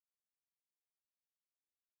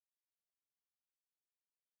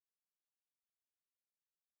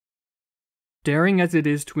Daring as it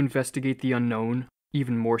is to investigate the unknown,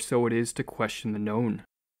 even more so it is to question the known.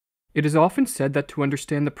 It is often said that to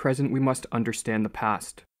understand the present we must understand the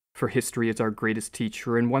past, for history is our greatest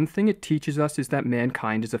teacher, and one thing it teaches us is that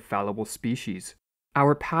mankind is a fallible species.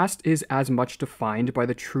 Our past is as much defined by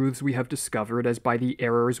the truths we have discovered as by the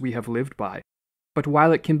errors we have lived by. But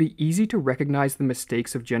while it can be easy to recognize the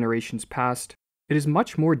mistakes of generations past, it is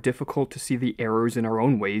much more difficult to see the errors in our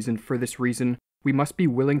own ways, and for this reason, we must be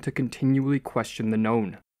willing to continually question the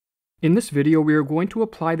known. In this video, we are going to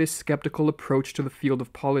apply this skeptical approach to the field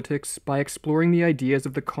of politics by exploring the ideas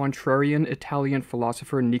of the contrarian Italian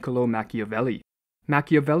philosopher Niccolò Machiavelli.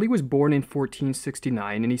 Machiavelli was born in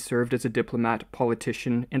 1469 and he served as a diplomat,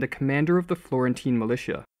 politician, and a commander of the Florentine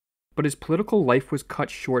militia. But his political life was cut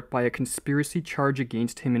short by a conspiracy charge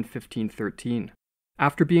against him in 1513.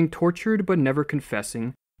 After being tortured but never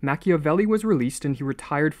confessing, Machiavelli was released and he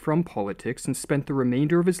retired from politics and spent the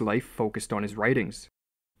remainder of his life focused on his writings.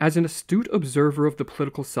 As an astute observer of the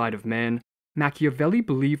political side of man, Machiavelli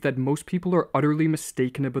believed that most people are utterly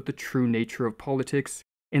mistaken about the true nature of politics,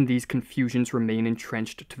 and these confusions remain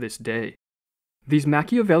entrenched to this day. These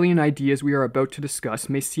Machiavellian ideas we are about to discuss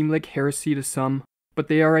may seem like heresy to some, but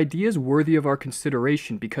they are ideas worthy of our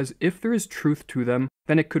consideration because if there is truth to them,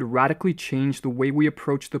 then it could radically change the way we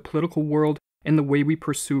approach the political world and the way we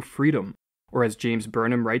pursue freedom, or as James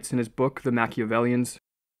Burnham writes in his book, The Machiavellians,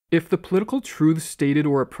 if the political truths stated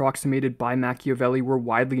or approximated by Machiavelli were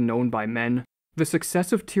widely known by men, the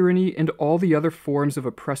success of tyranny and all the other forms of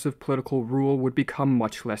oppressive political rule would become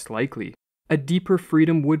much less likely. A deeper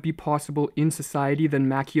freedom would be possible in society than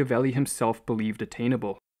Machiavelli himself believed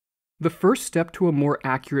attainable. The first step to a more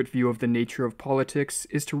accurate view of the nature of politics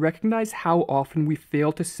is to recognize how often we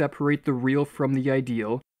fail to separate the real from the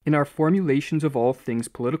ideal in our formulations of all things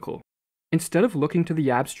political. Instead of looking to the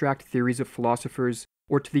abstract theories of philosophers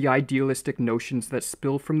or to the idealistic notions that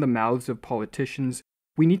spill from the mouths of politicians,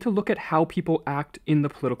 we need to look at how people act in the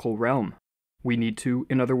political realm. We need to,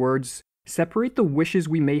 in other words, separate the wishes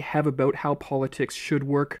we may have about how politics should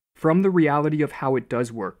work from the reality of how it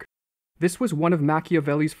does work. This was one of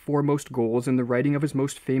Machiavelli's foremost goals in the writing of his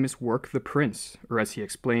most famous work, The Prince, or as he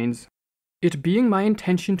explains, "It being my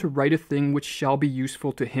intention to write a thing which shall be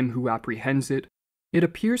useful to him who apprehends it, it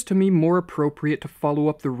appears to me more appropriate to follow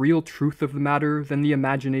up the real truth of the matter than the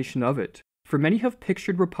imagination of it, for many have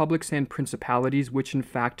pictured republics and principalities which in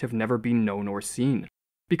fact have never been known or seen.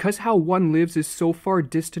 Because how one lives is so far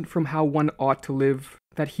distant from how one ought to live,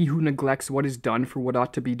 that he who neglects what is done for what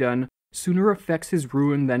ought to be done sooner affects his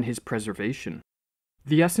ruin than his preservation."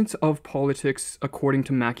 The essence of politics, according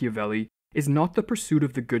to Machiavelli, is not the pursuit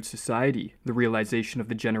of the good society, the realization of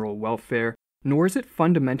the general welfare, nor is it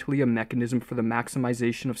fundamentally a mechanism for the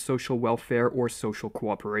maximization of social welfare or social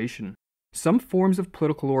cooperation. Some forms of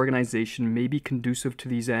political organization may be conducive to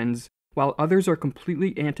these ends, while others are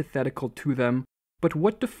completely antithetical to them, but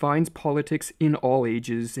what defines politics in all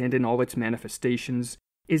ages and in all its manifestations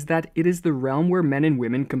is that it is the realm where men and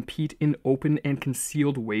women compete in open and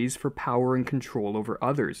concealed ways for power and control over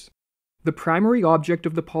others. The primary object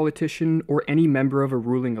of the politician or any member of a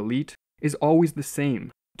ruling elite is always the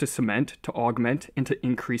same: to cement, to augment, and to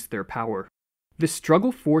increase their power. This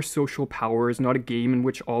struggle for social power is not a game in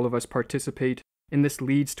which all of us participate, and this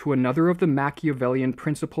leads to another of the Machiavellian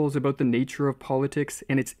principles about the nature of politics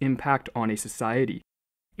and its impact on a society.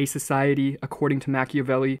 A society, according to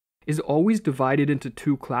Machiavelli, is always divided into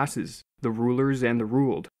two classes, the rulers and the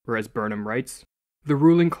ruled, or as Burnham writes, "The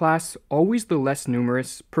ruling class, always the less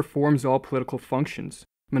numerous, performs all political functions,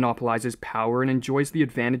 monopolizes power and enjoys the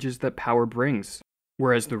advantages that power brings,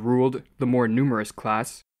 whereas the ruled, the more numerous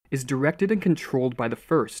class, is directed and controlled by the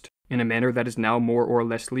first, in a manner that is now more or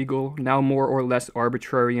less legal, now more or less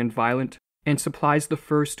arbitrary and violent, and supplies the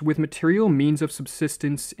first with material means of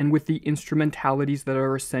subsistence and with the instrumentalities that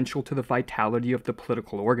are essential to the vitality of the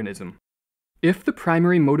political organism." If the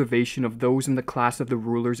primary motivation of those in the class of the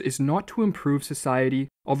rulers is not to improve society,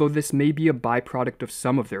 although this may be a byproduct of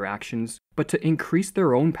some of their actions, but to increase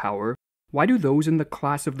their own power, why do those in the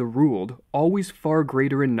class of the ruled, always far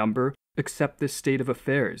greater in number, accept this state of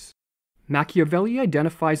affairs? Machiavelli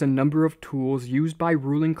identifies a number of tools used by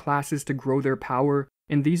ruling classes to grow their power,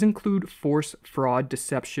 and these include force, fraud,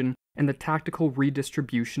 deception, and the tactical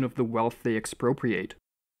redistribution of the wealth they expropriate.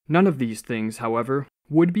 None of these things, however,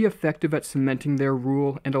 would be effective at cementing their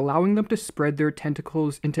rule and allowing them to spread their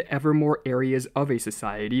tentacles into ever more areas of a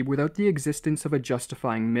society without the existence of a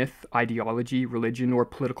justifying myth, ideology, religion, or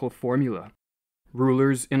political formula.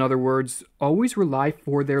 Rulers, in other words, always rely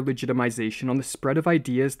for their legitimization on the spread of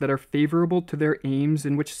ideas that are favorable to their aims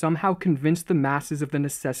and which somehow convince the masses of the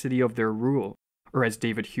necessity of their rule, or as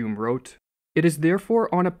David Hume wrote, It is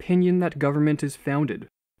therefore on opinion that government is founded,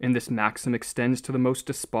 and this maxim extends to the most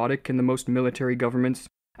despotic and the most military governments,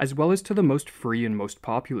 as well as to the most free and most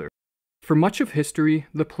popular. For much of history,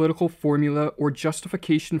 the political formula or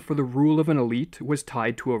justification for the rule of an elite was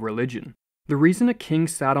tied to a religion. The reason a king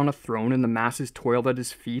sat on a throne and the masses toiled at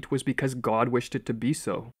his feet was because God wished it to be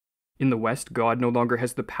so. In the West, God no longer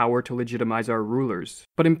has the power to legitimize our rulers,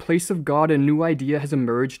 but in place of God a new idea has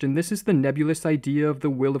emerged, and this is the nebulous idea of the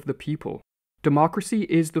will of the people. Democracy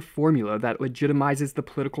is the formula that legitimizes the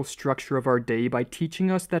political structure of our day by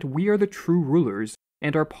teaching us that we are the true rulers,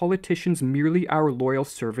 and our politicians merely our loyal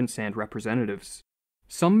servants and representatives.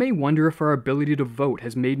 Some may wonder if our ability to vote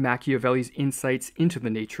has made Machiavelli's insights into the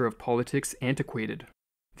nature of politics antiquated.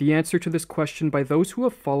 The answer to this question by those who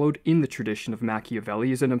have followed in the tradition of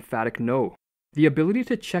Machiavelli is an emphatic no. The ability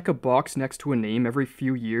to check a box next to a name every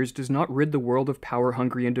few years does not rid the world of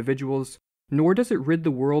power-hungry individuals, nor does it rid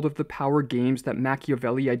the world of the power games that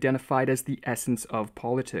Machiavelli identified as the essence of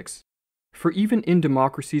politics. For even in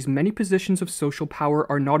democracies, many positions of social power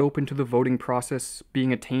are not open to the voting process,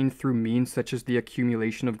 being attained through means such as the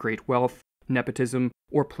accumulation of great wealth, nepotism,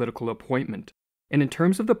 or political appointment. And in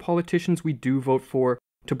terms of the politicians we do vote for,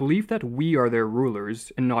 to believe that we are their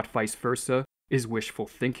rulers, and not vice versa, is wishful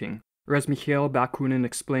thinking. Or as Michael Bakunin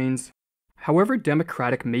explains, however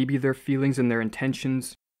democratic may be their feelings and their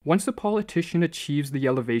intentions, once a politician achieves the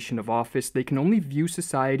elevation of office, they can only view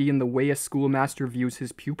society in the way a schoolmaster views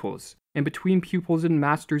his pupils, and between pupils and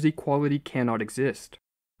masters equality cannot exist.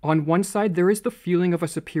 On one side, there is the feeling of a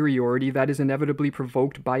superiority that is inevitably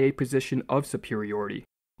provoked by a position of superiority.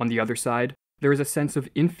 On the other side, there is a sense of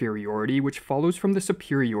inferiority which follows from the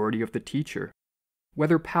superiority of the teacher.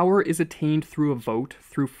 Whether power is attained through a vote,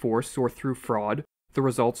 through force, or through fraud, the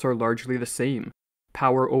results are largely the same.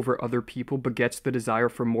 Power over other people begets the desire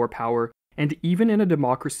for more power, and even in a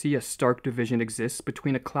democracy a stark division exists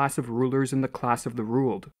between a class of rulers and the class of the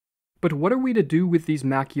ruled. But what are we to do with these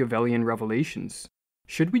Machiavellian revelations?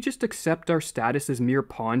 Should we just accept our status as mere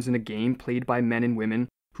pawns in a game played by men and women,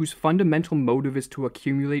 whose fundamental motive is to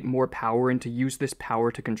accumulate more power and to use this power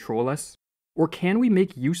to control us? Or can we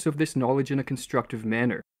make use of this knowledge in a constructive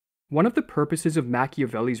manner? One of the purposes of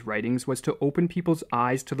Machiavelli's writings was to open people's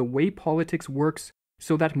eyes to the way politics works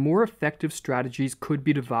so that more effective strategies could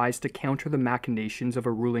be devised to counter the machinations of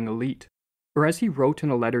a ruling elite. Or as he wrote in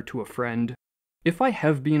a letter to a friend, "If I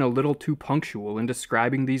have been a little too punctual in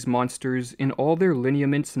describing these monsters in all their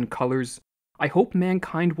lineaments and colors, I hope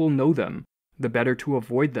mankind will know them, the better to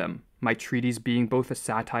avoid them, my treatise being both a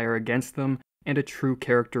satire against them and a true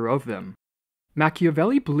character of them."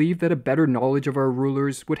 Machiavelli believed that a better knowledge of our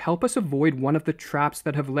rulers would help us avoid one of the traps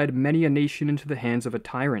that have led many a nation into the hands of a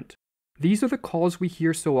tyrant. These are the calls we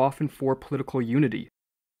hear so often for political unity.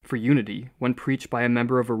 For unity, when preached by a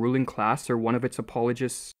member of a ruling class or one of its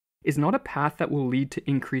apologists, is not a path that will lead to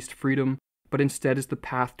increased freedom, but instead is the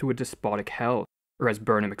path to a despotic hell. Or as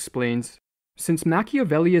Burnham explains, since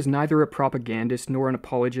Machiavelli is neither a propagandist nor an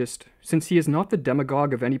apologist, since he is not the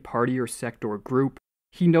demagogue of any party or sect or group,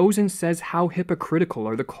 he knows and says how hypocritical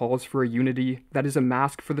are the calls for a unity that is a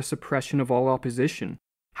mask for the suppression of all opposition.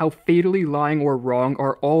 How fatally lying or wrong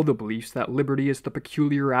are all the beliefs that liberty is the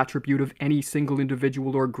peculiar attribute of any single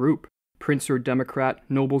individual or group, prince or democrat,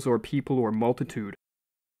 nobles or people or multitude.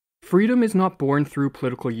 Freedom is not born through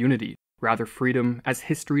political unity. Rather, freedom, as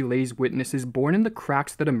history lays witness, is born in the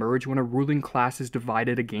cracks that emerge when a ruling class is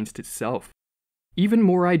divided against itself. Even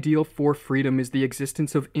more ideal for freedom is the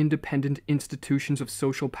existence of independent institutions of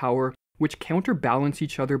social power which counterbalance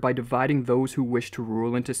each other by dividing those who wish to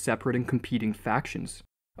rule into separate and competing factions.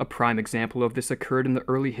 A prime example of this occurred in the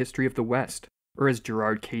early history of the West, or as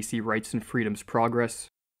Gerard Casey writes in Freedom's Progress,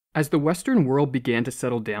 as the Western world began to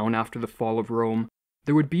settle down after the fall of Rome,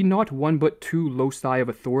 there would be not one but two loci of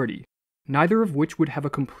authority, neither of which would have a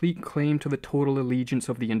complete claim to the total allegiance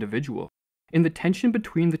of the individual. In the tension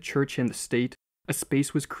between the church and the state, a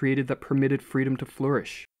space was created that permitted freedom to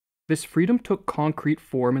flourish. This freedom took concrete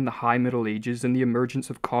form in the High Middle Ages and the emergence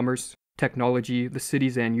of commerce, technology, the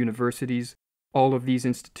cities and universities, all of these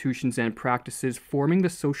institutions and practices forming the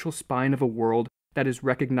social spine of a world that is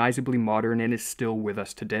recognizably modern and is still with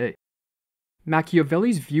us today.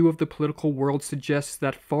 Machiavelli's view of the political world suggests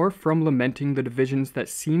that far from lamenting the divisions that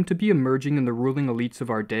seem to be emerging in the ruling elites of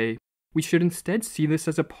our day, we should instead see this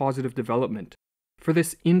as a positive development, for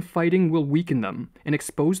this infighting will weaken them and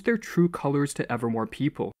expose their true colors to ever more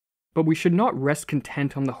people. But we should not rest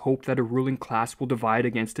content on the hope that a ruling class will divide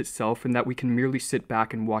against itself and that we can merely sit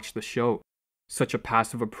back and watch the show. Such a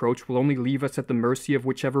passive approach will only leave us at the mercy of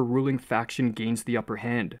whichever ruling faction gains the upper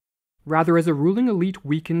hand. Rather, as a ruling elite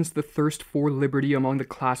weakens, the thirst for liberty among the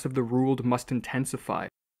class of the ruled must intensify.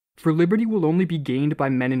 For liberty will only be gained by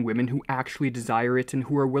men and women who actually desire it and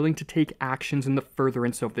who are willing to take actions in the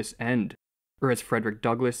furtherance of this end. Or as Frederick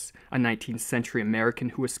Douglass, a 19th century American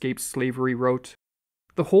who escaped slavery, wrote,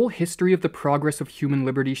 "The whole history of the progress of human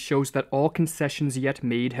liberty shows that all concessions yet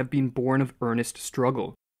made have been born of earnest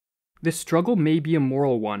struggle. This struggle may be a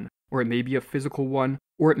moral one, or it may be a physical one,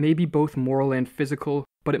 or it may be both moral and physical,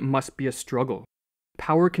 but it must be a struggle.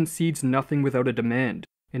 Power concedes nothing without a demand.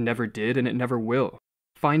 It never did, and it never will.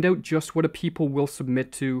 Find out just what a people will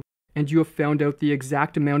submit to, and you have found out the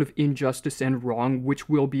exact amount of injustice and wrong which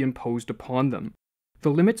will be imposed upon them.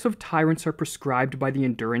 The limits of tyrants are prescribed by the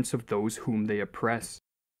endurance of those whom they oppress."